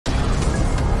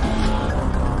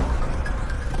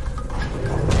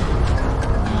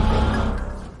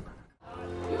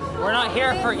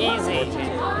here for easy.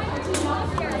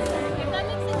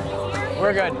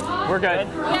 We're good. We're good.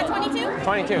 You got 22?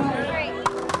 22. Great.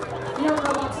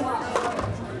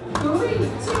 3, 2,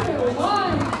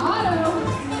 1, auto.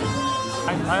 I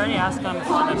already asked them if they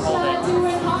could hold it.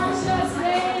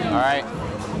 All right.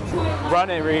 Run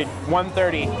it, Reed.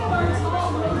 130. Are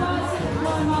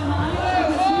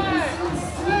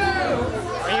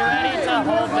you ready to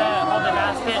hold the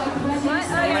basket?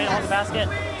 What? Are you ready to hold the basket?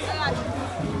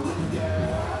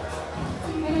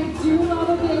 Do love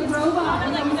a big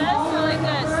robot. Like this or like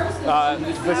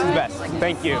this? This is best.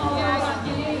 Thank you. Can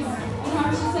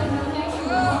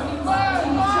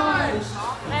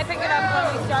I pick it up when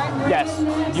we start? Yes.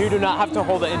 You do not have to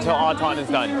hold it until Auton is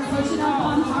done.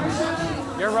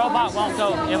 Your robot won't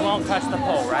go, it won't touch the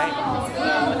pole, right?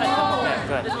 Okay,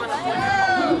 good. Good.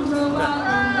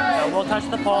 So we'll touch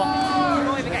the pole.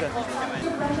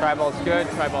 Tri-ball's good.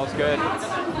 Tri-ball's good.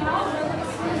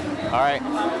 All right.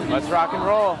 Let's rock and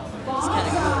roll. It's kind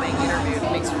of cool being interviewed.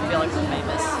 It makes me feel like we're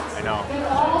famous. I know.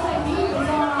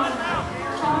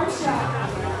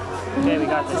 Okay, we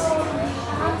got this.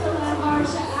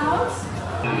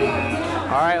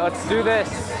 All right, let's do this.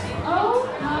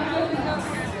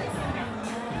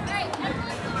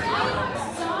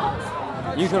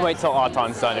 You can wait till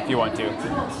Auton's done if you want to.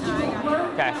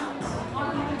 Okay.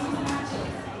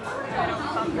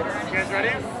 You guys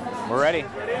ready? We're ready.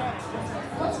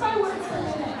 What's my word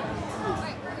for today?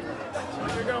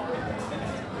 Here we go.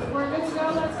 We're good to go.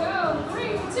 Let's go. 3, 2,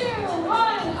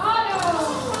 1, auto.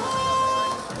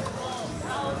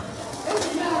 This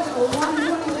is magical.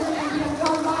 123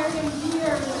 car wire in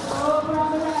gear. Over on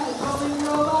the red. Rolling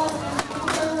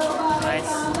robots and robots.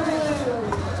 Nice. On the blue.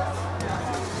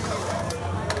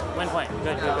 Win point.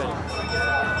 Good, good, good.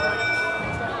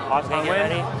 Auton Okay, get win.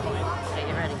 ready. Okay,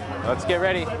 get ready. Let's get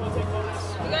ready. You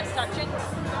guys touching?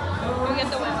 We get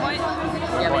the win point?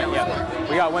 Win point, yeah.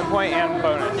 We got win point and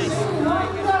bonus. Sorry,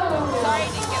 I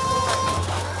didn't get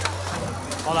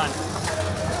Hold on.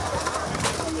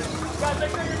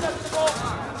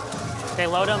 Okay,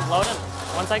 load them, load them.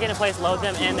 Once I get in place, load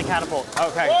them in the catapult.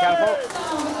 Okay, catapult.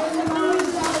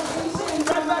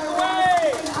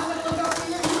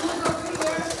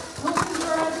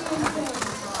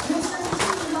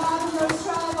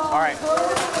 All right,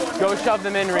 go shove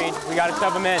them in, Reed. We gotta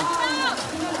shove them in. You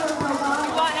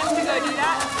want him to go do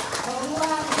that?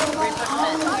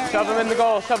 Shove them in the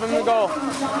goal, shove them in the goal.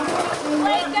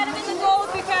 Wait, get him in the goal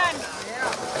if you can.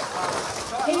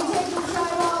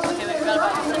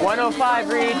 105,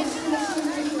 Reed.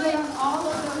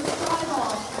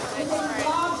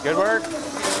 Good work.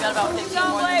 We've got about 15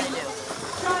 more than they do.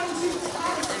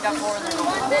 They've got 4 in their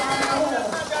goal.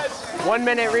 1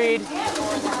 minute, Reed.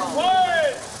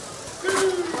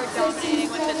 We're dominating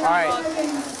with this. All right,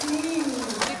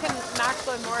 You can max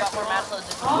load more. Got more mass loads.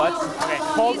 let's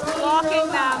hold. He's blocking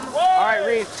them. All right,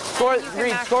 Reed. Score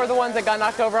the ones that got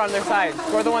knocked over on their side.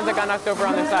 Score the ones that got knocked over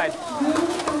on their side.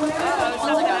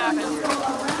 Something happened.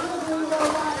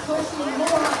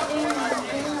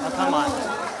 Oh, come on.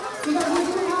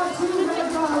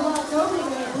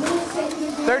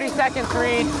 30 seconds,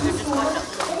 Reed.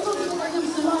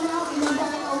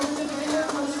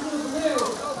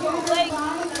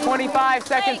 25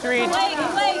 seconds, Reed. I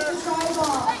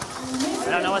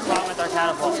don't know what's wrong with our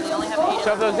catapult.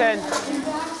 Shove those in.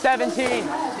 17,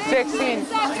 16,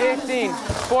 15,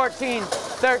 14,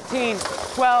 13,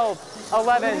 12,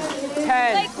 11,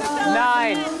 10,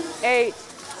 9, 8,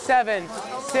 7,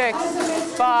 6,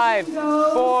 5,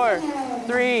 4,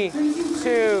 3,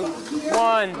 2, 1.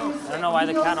 I don't know why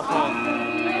the catapult.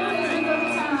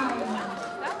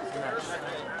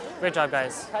 Great job,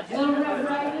 guys.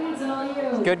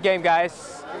 Good game,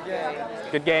 guys.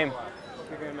 Good game.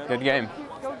 Good game.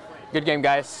 Good game,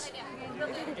 guys.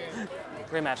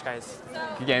 Great match, guys.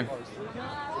 Good game.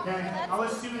 Okay, I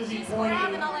was too busy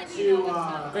pointing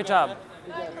to. Great job.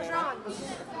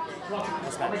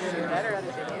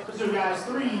 Let's do, guys.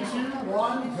 3, 2,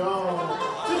 1, go.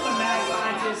 To the mad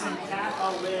scientists and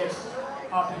catalyst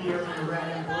up here in red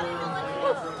and blue.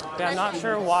 Yeah, I'm not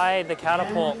sure why the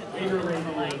catapult I might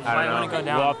don't want to go know.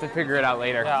 down. We'll have to figure it out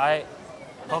later. Yeah,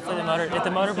 hopefully the motor, if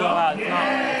the motor blew out, it's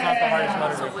not the hardest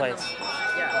motor to replace.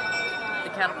 Yeah. The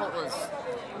catapult was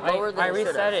lower than I it should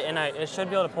reset have. it and it should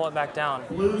be able to pull it back down.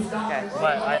 Okay.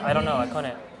 But I don't know, I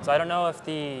couldn't. So I don't know if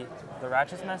the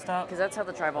ratchet's messed up. Because that's how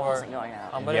the tri-ball wasn't going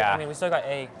out. But Yeah. I mean, we still got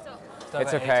A.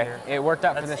 It's okay. It worked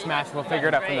out for this match. We'll figure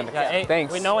it out from the. Yeah, A,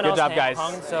 Thanks. No one Good else job, guys.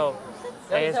 hung, so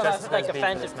A is just as good as B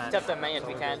for this match. the main if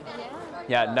we can.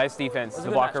 Yeah, nice defense. was a The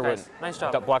good blocker match, went. guys. Nice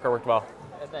job. The blocker worked well.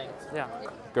 Thanks. Yeah.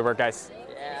 Good work, guys.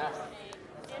 Yeah.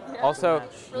 Also, Match.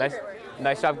 nice.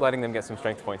 Nice job letting them get some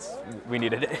strength points. We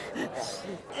needed it.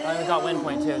 We got win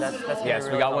point too. That's Yes,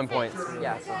 really we got helpful. 1 point.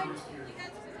 Yeah. So.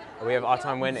 We have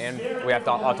Auton win and we have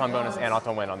Auton bonus and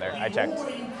Auton win on there. I checked.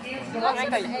 What's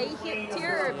an A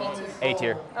tier or B tier? A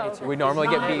tier. Oh. We normally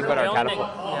get B, but our catapult.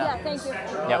 Yeah, thank you.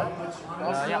 Yep.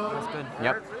 Yeah, that's good.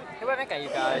 Yep. You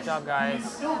guys. Good job, guys.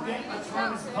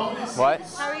 What?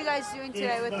 How are you guys doing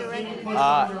today with the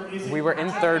red? We were in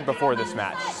 3rd before this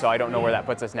match, so I don't know where that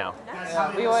puts us now.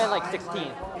 We were in like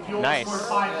 16. Nice.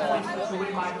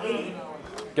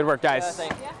 Good work, guys.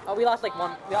 We lost like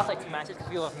 2 matches because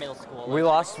we were middle school. We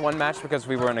lost 1 match because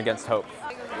we weren't against Hope.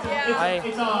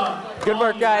 Yeah. Good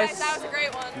work, guys. That was a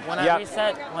great one. When I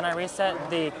reset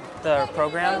the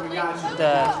program,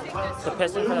 the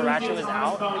piston for the ratchet was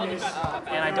out,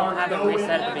 and I don't have it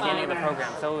reset at the beginning of the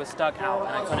program, so it was stuck out,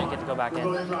 and I couldn't get to go back in.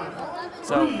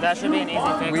 So that should be an easy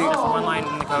fix. Just one line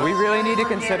in the code. We really need to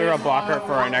consider a blocker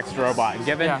for our next robot.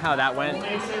 Given how that went,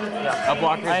 a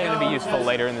blocker is going to be useful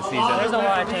later in the season. There's a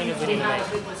lot of changes we need to make.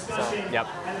 So. Yep.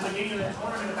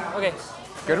 Okay.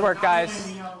 Good work,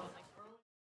 guys.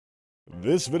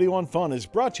 This video on fun is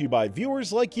brought to you by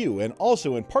viewers like you and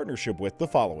also in partnership with the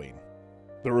following.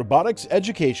 The Robotics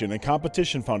Education and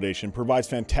Competition Foundation provides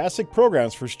fantastic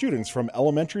programs for students from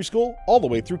elementary school all the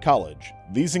way through college.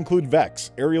 These include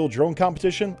VEX, aerial drone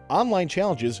competition, online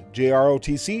challenges,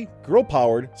 JROTC,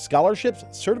 girl-powered, scholarships,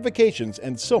 certifications,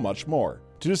 and so much more.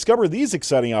 To discover these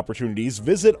exciting opportunities,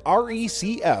 visit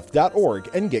recf.org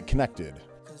and get connected.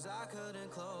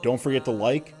 Don't forget to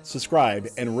like, subscribe,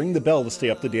 and ring the bell to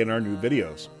stay up to date on our new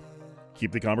videos.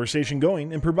 Keep the conversation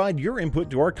going and provide your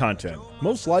input to our content.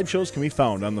 Most live shows can be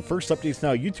found on the First Updates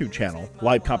Now YouTube channel,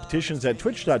 live competitions at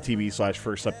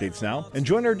twitch.tv/firstupdatesnow, and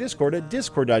join our Discord at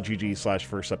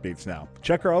discord.gg/firstupdatesnow.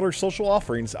 Check our other social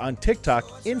offerings on TikTok,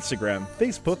 Instagram,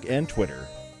 Facebook, and Twitter.